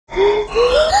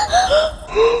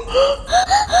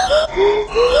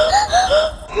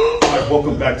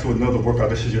welcome back to another workout.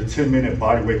 This is your 10-minute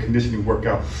bodyweight conditioning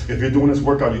workout. If you're doing this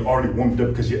workout, you already warmed up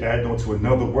because you're adding on to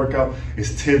another workout.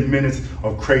 It's 10 minutes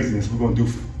of craziness. We're gonna do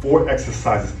 4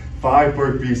 exercises, 5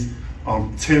 burpees,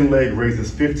 10 leg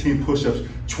raises, 15 push-ups,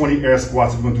 20 air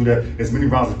squats. We're gonna do that as many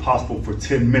rounds as possible for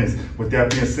 10 minutes. With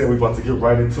that being said, we're about to get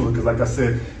right into it because like I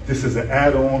said, this is an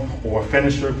add-on or a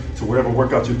finisher to whatever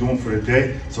workout you're doing for the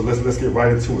day. So let's get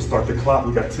right into it. Start the clock.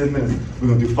 We got 10 minutes. We're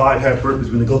gonna do 5 half burpees.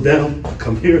 We're gonna go down,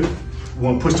 come here.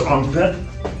 We're gonna push the arms back.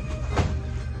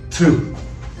 2,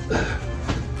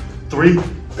 3,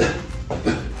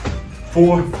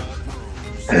 4,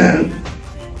 and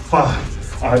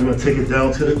 5. All right, we're gonna take it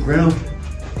down to the ground.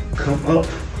 Come up,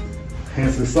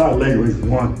 hands to the side, leg raises.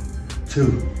 1,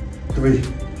 2, 3,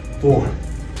 4,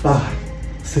 5,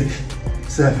 6,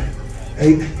 7,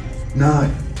 8,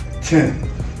 9, 10.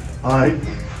 All right.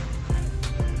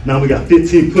 Now we got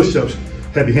 15 push-ups.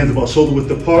 Have your hands about shoulder width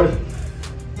apart.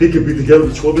 Feet can be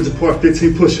together 12 inches apart,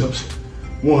 15 push-ups.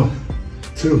 1,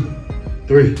 2,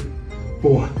 3,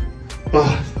 4,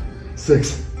 5,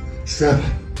 6, 7,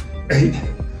 8,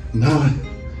 9,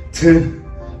 10,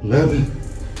 11,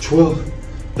 12,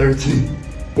 13,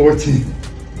 14,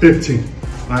 15.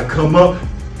 All right, come up,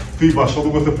 feet by shoulder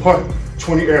width apart,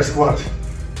 20 air squats.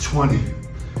 20,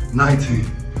 19,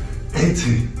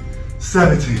 18,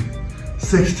 17,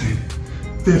 16,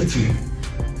 15,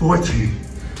 14,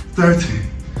 13,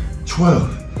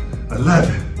 12,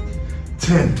 11,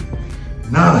 10,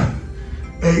 9,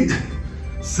 8,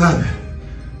 7,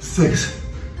 6,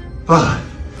 5,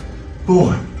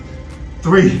 4,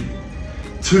 3,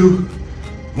 2,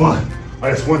 1. All right,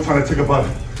 that's one time. It took about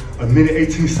a minute,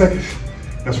 18 seconds.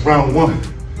 That's round 1.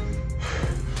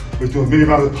 We're doing as many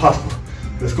rounds as possible.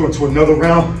 Let's go into another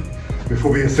round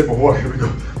before we get a sip of water. Here we go.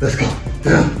 Let's go.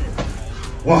 Down.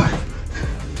 1,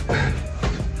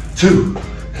 2,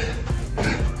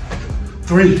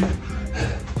 3,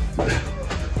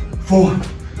 4,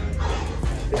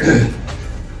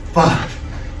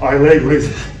 5. All right, leg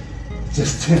raises.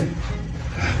 Just 10.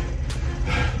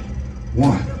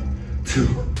 1, 2,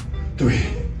 3,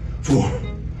 4,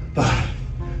 5,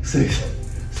 6,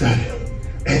 7,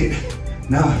 8,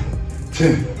 9,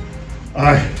 10. All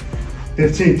right,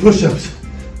 15 push-ups.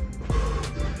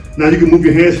 Now you can move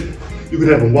your hands. You can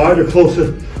have them wide or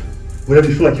closer, whatever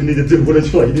you feel like you need to do, whatever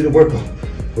you feel like you need to work on.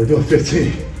 We're doing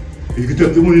 15. You can do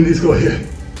it. One of these, go ahead.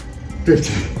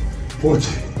 15, 14,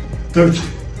 13,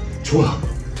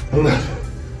 12, 11,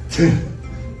 10,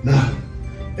 9,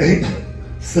 8,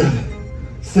 7,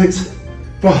 6,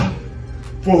 5,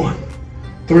 4,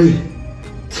 3,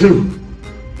 2,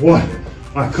 1.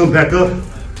 All right, come back up.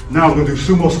 Now we're gonna do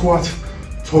sumo squats,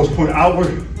 toes point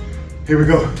outward. Here we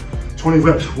go. 20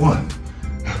 reps. 1,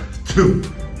 2,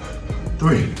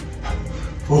 3,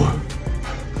 4,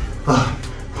 5,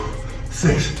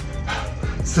 6,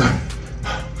 7,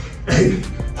 8,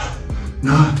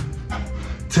 9,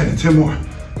 10. 10 more.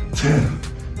 10,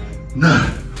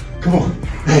 9. Come on.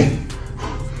 8,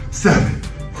 7,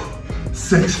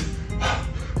 6,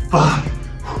 5,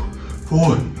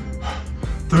 4,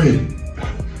 3,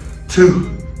 2,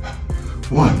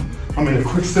 1. I'm in a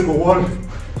quick sip of water.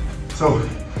 So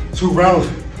 2 rounds.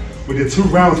 We did 2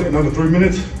 rounds in under 3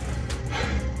 minutes.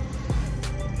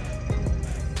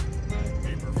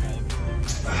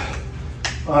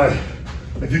 All right,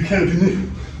 if you can, if you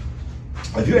need,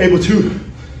 if you're able to,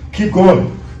 keep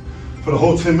going for the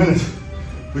whole 10 minutes.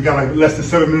 We got like less than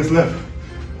 7 minutes left.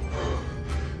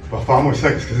 About 5 more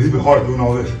seconds because it's even harder doing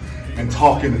all this and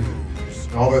talking and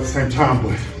all that at the same time,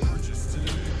 but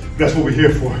that's what we're here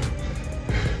for.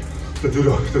 To do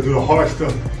the hard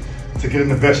stuff, to get in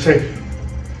the best shape.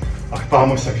 All right, 5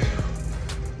 more seconds.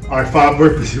 All right, 5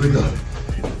 burpees, here we go.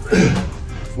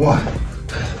 1,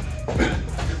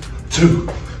 2,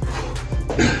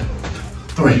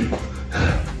 3,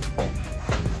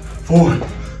 4,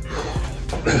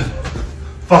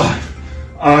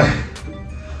 5. All right.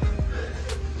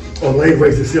 Oh, leg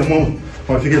raises, see I'm on.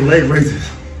 All right, if you get leg raises.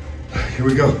 Here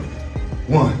we go.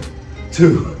 1,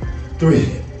 2, 3,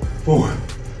 4,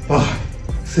 5,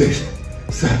 6,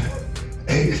 7,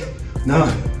 8,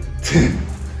 9, 10.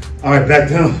 All right, back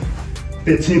down.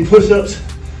 15 push-ups.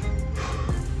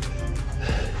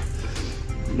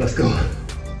 Let's go.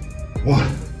 1,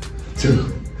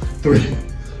 2, 3,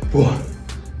 4,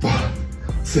 5,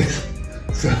 6,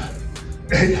 7,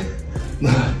 8,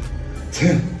 9,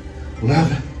 10,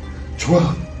 11,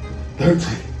 12,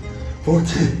 13,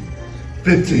 14,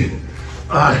 15.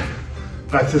 All right,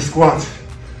 back to the squats.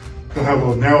 Gonna have a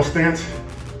little narrow stance.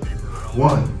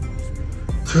 1,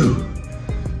 2,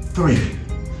 3,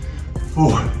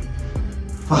 4,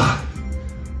 5,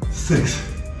 6,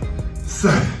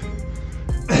 7,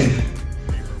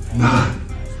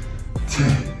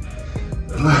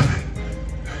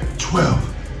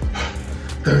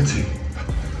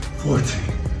 14,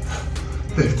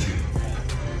 15,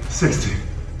 16,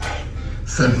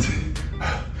 17,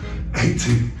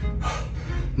 18,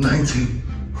 19,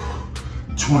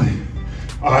 20.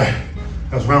 All right,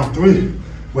 that's round 3.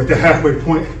 We're at the halfway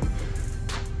point.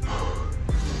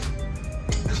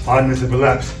 It's 5 minutes have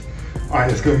elapsed. All right,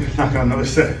 let's go knock out another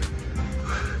set.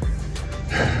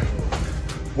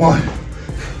 1,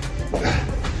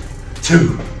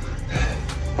 2,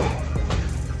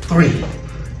 3,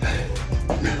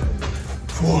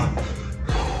 4,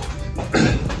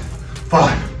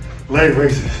 5. Leg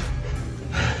raises.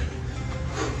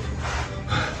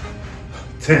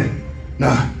 10,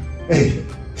 9, 8,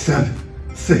 7,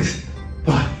 6,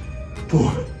 5,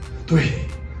 4, 3,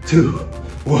 2,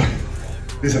 1.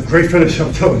 This is a great finish,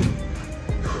 I'm telling you.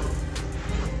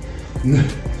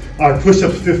 All right,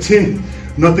 push-ups 15.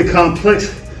 Nothing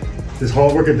complex. Just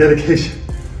hard work and dedication.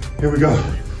 Here we go.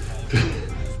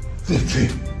 15,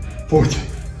 14,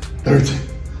 13,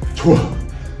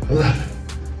 12, 11,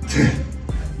 10,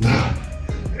 9,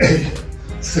 8,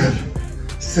 7,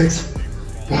 6,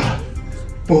 5,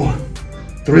 4,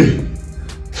 3,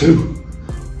 2,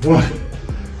 1.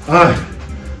 All right,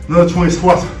 another 20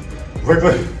 squats.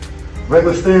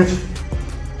 Regular stance.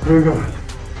 Here we go.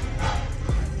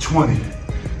 20,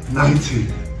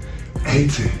 19,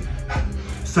 18,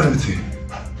 17,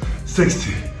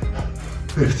 16,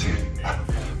 15,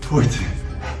 14,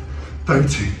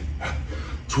 13,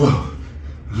 12,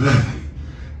 11,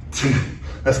 10.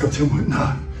 Let's go 10 more.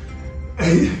 9,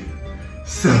 8,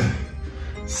 7,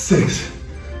 6,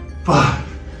 5,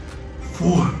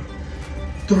 4,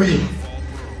 3,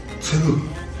 2,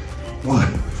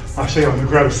 1. I'll show you how to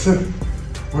grab a sip.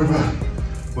 We're about,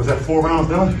 was that 4 rounds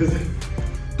done? Is it?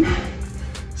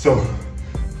 So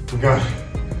we got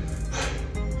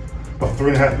about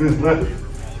 3.5 minutes left.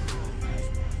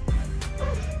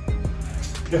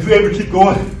 If you're able to keep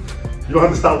going, you don't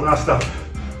have to stop when I stop.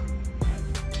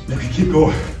 You can keep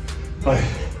going. Like,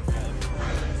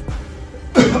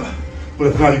 but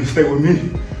if not, you can stay with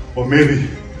me, or maybe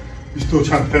you're still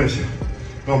trying to finish it.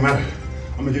 It don't matter.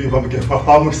 I'm gonna give you about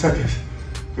 5 more seconds.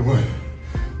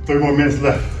 3 more minutes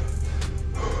left.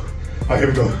 All right, here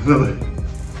we go. Another.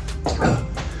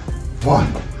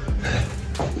 1,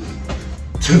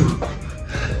 2,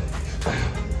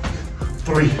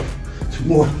 3, 2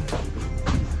 more,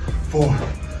 4,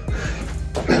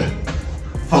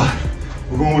 5.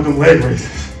 We're going with them leg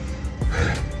raises.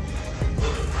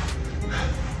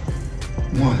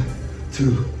 1,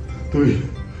 2, 3,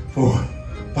 4,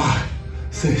 5,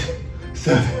 6,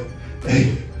 7,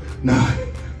 8, 9,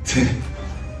 10.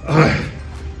 All right,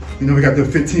 you know we got the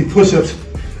 15 push-ups.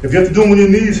 If you have to do them on your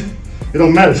knees, it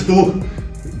don't matter, still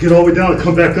get all the way down and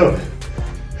come back up.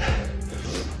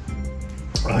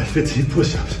 All right, 15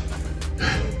 push-ups.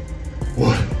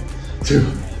 1, 2,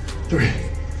 3,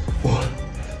 4,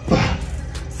 5,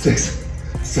 6,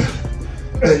 7,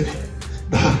 8,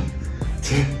 9,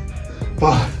 10,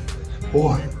 5,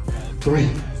 4, 3,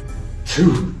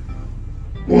 2,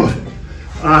 1.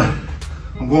 All right,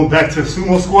 I'm going back to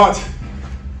sumo squats.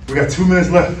 We got 2 minutes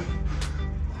left.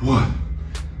 1,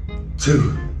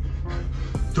 2,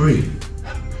 3,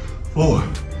 4,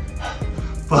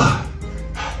 5,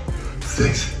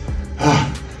 6,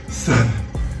 7,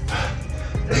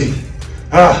 8,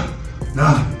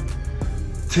 9,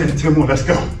 10. 10 more, let's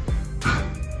go.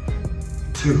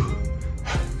 2,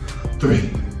 3,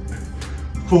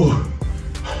 4,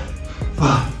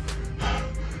 5,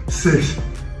 6,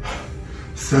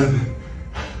 7,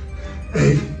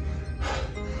 8,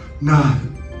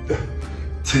 9,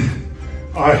 10.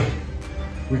 All right,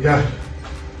 we got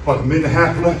about 1.5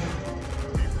 minutes left.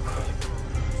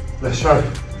 Let's try to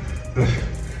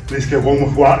at least get 1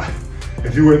 more squat.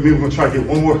 If you're with me, we're gonna try to get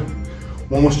one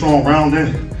more strong round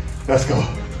in. Let's go.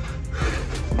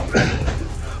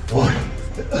 1,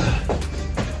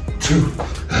 2,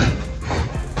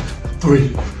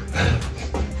 3,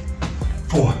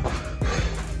 4,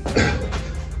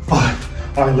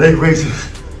 5. All right, leg raises.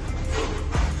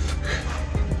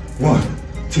 1,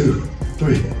 2,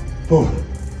 3, 4,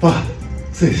 5,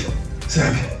 6,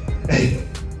 7, 8,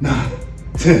 9,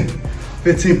 10.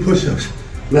 15 push-ups.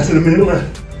 Less than a minute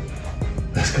left.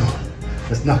 Let's go.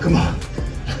 Let's knock them out.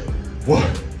 1,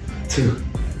 2,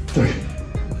 3,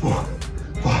 4,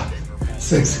 5,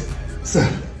 6,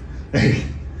 7, 8,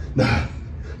 9,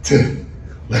 10,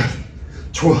 11,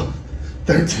 12,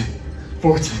 13,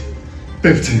 14,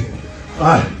 15. All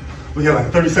right, we got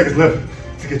like 30 seconds left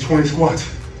to get 20 squats.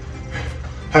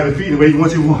 Have your feet in the way you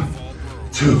want to. 1,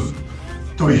 2,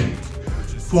 3,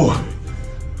 4,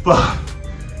 5,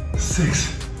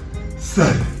 6,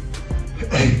 7,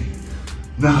 8,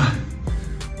 9,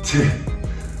 10,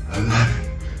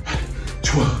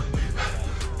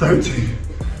 13,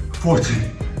 14,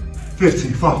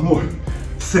 15, 5 more,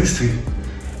 16,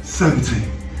 17,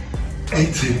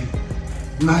 18,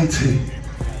 19,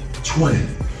 20.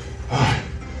 All right.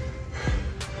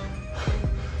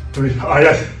 3, all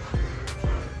right,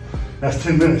 that's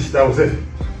 10 minutes, that was it.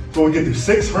 So we get through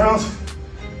 6 rounds,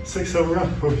 6, 7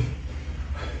 rounds.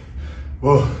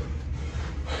 Well,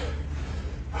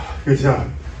 good job.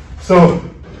 So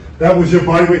that was your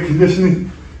bodyweight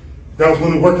conditioning. That was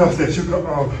one of the workouts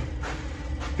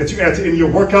that you add to any of your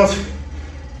workouts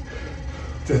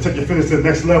to take your fitness to the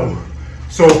next level.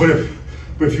 So, but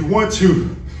if you want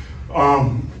to,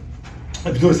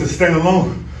 if you do this as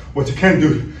standalone, what you can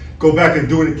do, go back and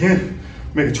do it again.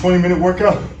 Make a 20-minute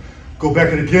workout. Go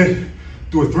back and again,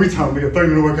 do it 3 times. Make a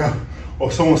 30-minute workout,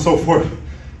 or so on and so forth.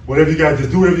 Whatever you gotta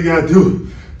do whatever you gotta do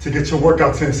to get your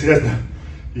workouts in. See, that's not,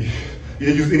 you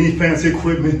didn't use any fancy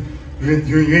equipment.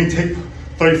 You ain't take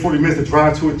 30, 40 minutes to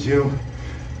drive to a gym.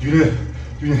 You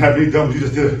didn't have any dumbbells. You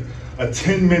just did a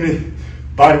 10-minute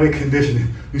bodyweight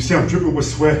conditioning. You see I'm dripping with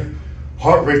sweat,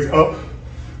 heart rate's up,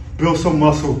 build some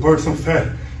muscle, burn some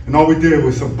fat. And all we did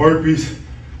was some burpees,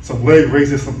 some leg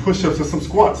raises, some push-ups, and some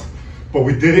squats. But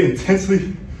we did it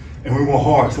intensely and we went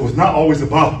hard. So it's not always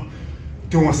about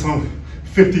doing some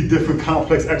 50 different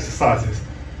complex exercises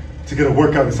to get a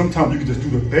workout. And sometimes you can just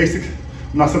do the basics.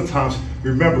 Not sometimes,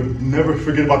 remember, never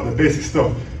forget about the basic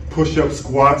stuff. Push-ups,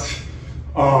 squats,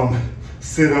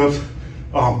 sit-ups,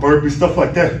 burpees, stuff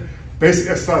like that. Basic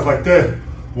exercise like that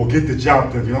will get the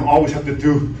job done. You don't always have to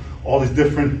do all these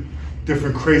different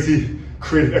crazy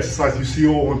creative exercises you see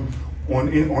on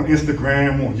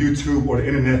Instagram, on YouTube, or the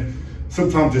internet.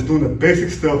 Sometimes just doing the basic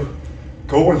stuff,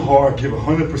 going hard, give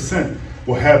 100%,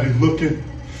 will have you looking,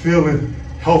 feeling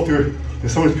healthier than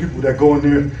some of these people that go in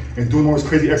there and doing all these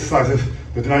crazy exercises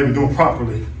that they're not even doing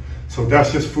properly. So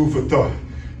that's just food for thought.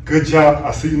 Good job.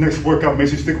 I'll see you next workout. Make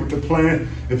sure you stick with the plan.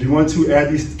 If you want to,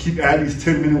 keep adding these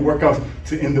 10-minute workouts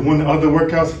to end one of the other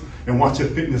workouts and watch your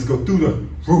fitness go through the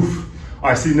roof. All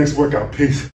right, see you next workout. Peace.